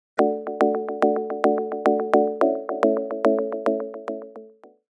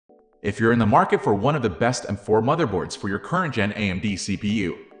If you're in the market for one of the best M4 motherboards for your current gen AMD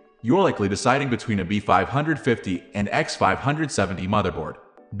CPU, you're likely deciding between a B550 and X570 motherboard.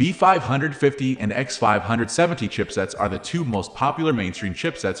 B550 and X570 chipsets are the two most popular mainstream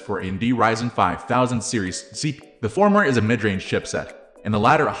chipsets for AMD Ryzen 5000 series CPU. The former is a mid-range chipset, and the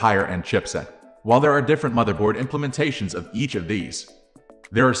latter a higher-end chipset. While there are different motherboard implementations of each of these,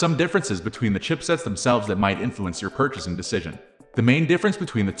 there are some differences between the chipsets themselves that might influence your purchasing decision. The main difference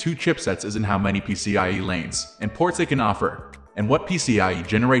between the two chipsets is in how many PCIe lanes and ports they can offer, and what PCIe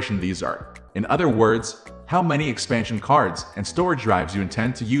generation these are. In other words, how many expansion cards and storage drives you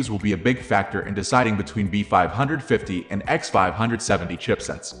intend to use will be a big factor in deciding between B550 and X570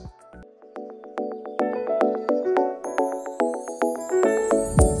 chipsets.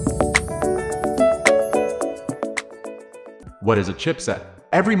 What is a chipset?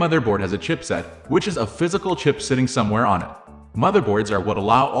 Every motherboard has a chipset, which is a physical chip sitting somewhere on it. Motherboards are what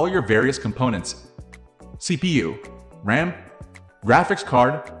allow all your various components, CPU, RAM, graphics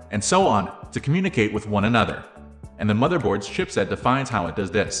card, and so on, to communicate with one another. And the motherboard's chipset defines how it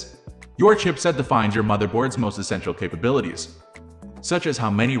does this. Your chipset defines your motherboard's most essential capabilities, such as how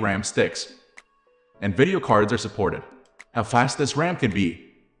many RAM sticks and video cards are supported, how fast this RAM can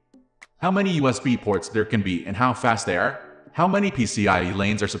be, how many USB ports there can be and how fast they are, how many PCIe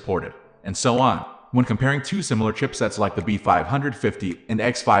lanes are supported, and so on. When comparing two similar chipsets like the B550 and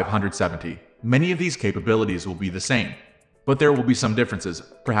X570, many of these capabilities will be the same. But there will be some differences.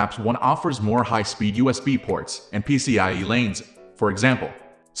 Perhaps one offers more high-speed USB ports and PCIe lanes. For example,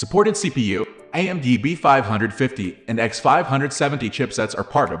 supported CPU, AMD B550 and X570 chipsets are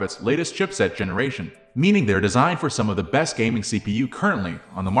part of its latest chipset generation, meaning they're designed for some of the best gaming CPU currently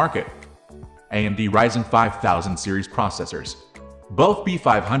on the market. AMD Ryzen 5000 series processors. Both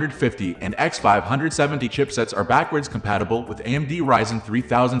B550 and X570 chipsets are backwards compatible with AMD Ryzen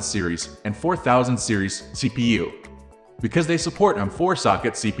 3000 series and 4000 series CPU, because they support M4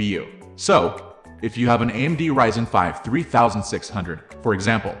 socket CPU. So, if you have an AMD Ryzen 5 3600, for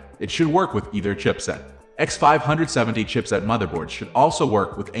example, it should work with either chipset. X570 chipset motherboards should also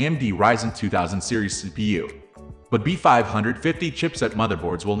work with AMD Ryzen 2000 series CPU, but B550 chipset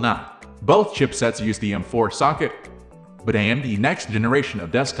motherboards will not. Both chipsets use the M4 socket, but AMD next generation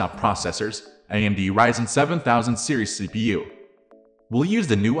of desktop processors, AMD Ryzen 7000 series CPU, will use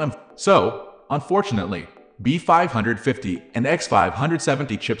the new M4. So, unfortunately, B550 and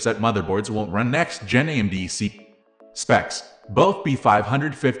X570 chipset motherboards won't run next-gen AMD CPU specs. Both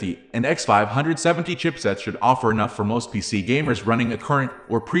B550 and X570 chipsets should offer enough for most PC gamers running a current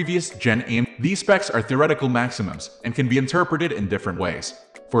or previous gen AMD. These specs are theoretical maximums and can be interpreted in different ways.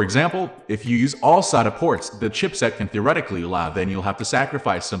 For example, if you use all SATA ports the chipset can theoretically allow, then you'll have to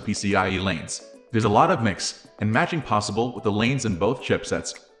sacrifice some PCIe lanes. There's a lot of mix and matching possible with the lanes in both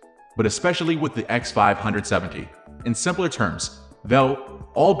chipsets, but especially with the X570. In simpler terms, though,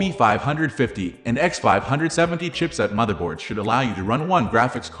 all B550 and X570 chipset motherboards should allow you to run one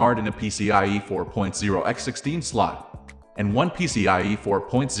graphics card in a PCIe 4.0 x16 slot, and one PCIe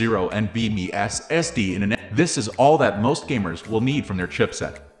 4.0 NVMe SSD in an. This is all that most gamers will need from their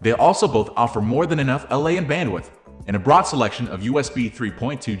chipset. They also both offer more than enough LAN bandwidth, and a broad selection of USB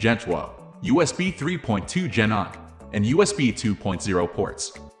 3.2 Gen 12, USB 3.2 Gen on, and USB 2.0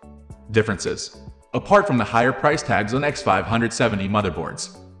 ports. Differences. Apart from the higher price tags on X570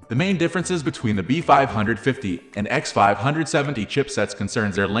 motherboards, the main differences between the B550 and X570 chipsets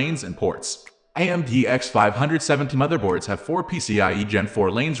concerns their lanes and ports. AMD X570 motherboards have 4 PCIe Gen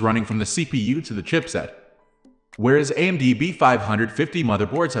 4 lanes running from the CPU to the chipset, whereas AMD B550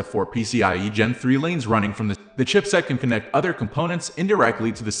 motherboards have 4 PCIe Gen 3 lanes running from the chipset can connect other components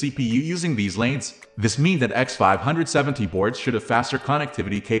indirectly to the CPU using these lanes. This means that X570 boards should have faster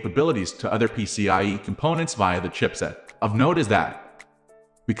connectivity capabilities to other PCIe components via the chipset. Of note is that,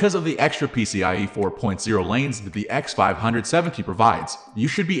 because of the extra PCIe 4.0 lanes that the X570 provides, you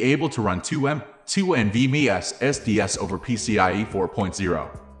should be able to run 2 NVMe SSDs over PCIe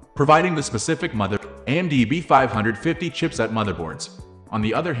 4.0, providing the specific AMD B550 chipset motherboards, on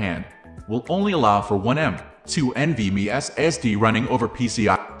the other hand, will only allow for 1 NVMe SSD running over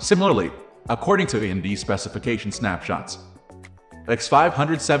PCIe. Similarly, according to AMD specification snapshots,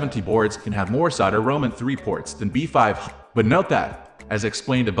 X570 boards can have more SATA Roman 3 ports than B5, but note that, as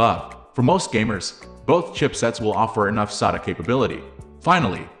explained above, for most gamers, both chipsets will offer enough SATA capability.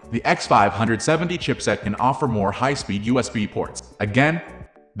 Finally, the X570 chipset can offer more high-speed USB ports. Again,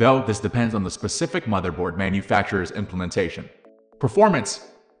 though this depends on the specific motherboard manufacturer's implementation. Performance.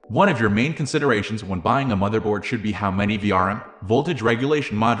 One of your main considerations when buying a motherboard should be how many VRM, voltage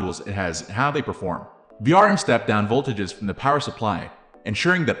regulation modules it has and how they perform. VRM step-down voltages from the power supply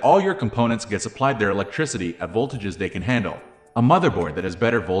ensuring that all your components get supplied their electricity at voltages they can handle. A motherboard that has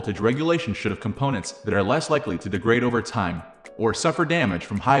better voltage regulation should have components that are less likely to degrade over time or suffer damage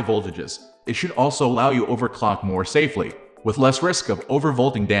from high voltages. It should also allow you to overclock more safely, with less risk of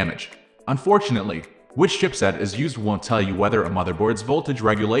overvolting damage. Unfortunately, which chipset is used won't tell you whether a motherboard's voltage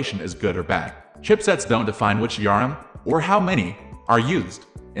regulation is good or bad. Chipsets don't define which VRM or how many are used.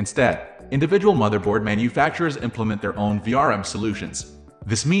 Instead, individual motherboard manufacturers implement their own VRM solutions.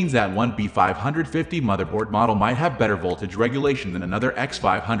 This means that one B550 motherboard model might have better voltage regulation than another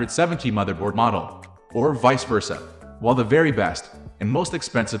X570 motherboard model, or vice versa, while the very best and most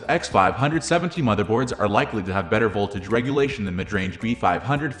expensive X570 motherboards are likely to have better voltage regulation than mid-range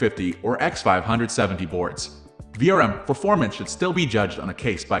B550 or X570 boards. VRM performance should still be judged on a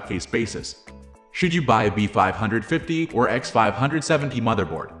case-by-case basis. Should you buy a B550 or X570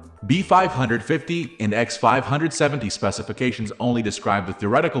 motherboard? B550 and X570 specifications only describe the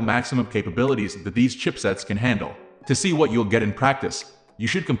theoretical maximum capabilities that these chipsets can handle. To see what you'll get in practice, you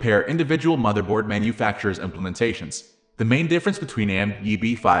should compare individual motherboard manufacturers' implementations. The main difference between AMD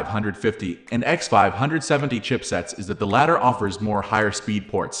B550 and X570 chipsets is that the latter offers more higher speed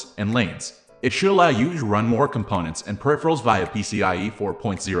ports and lanes. It should allow you to run more components and peripherals via PCIe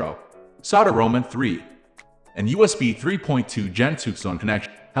 4.0, SATA Roman 3, and USB 3.2 Gen 2 zone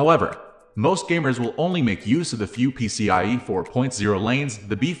connection. However, most gamers will only make use of the few PCIe 4.0 lanes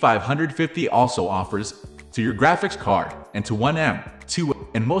the B550 also offers to your graphics card and to 1M2,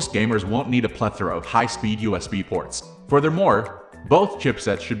 and most gamers won't need a plethora of high-speed USB ports. Furthermore, both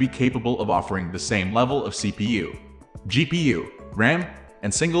chipsets should be capable of offering the same level of CPU, GPU, RAM,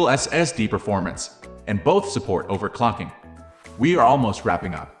 and single SSD performance, and both support overclocking. We are almost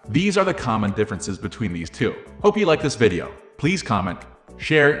wrapping up. These are the common differences between these two. Hope you like this video. Please comment,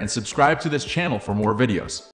 share, and subscribe to this channel for more videos.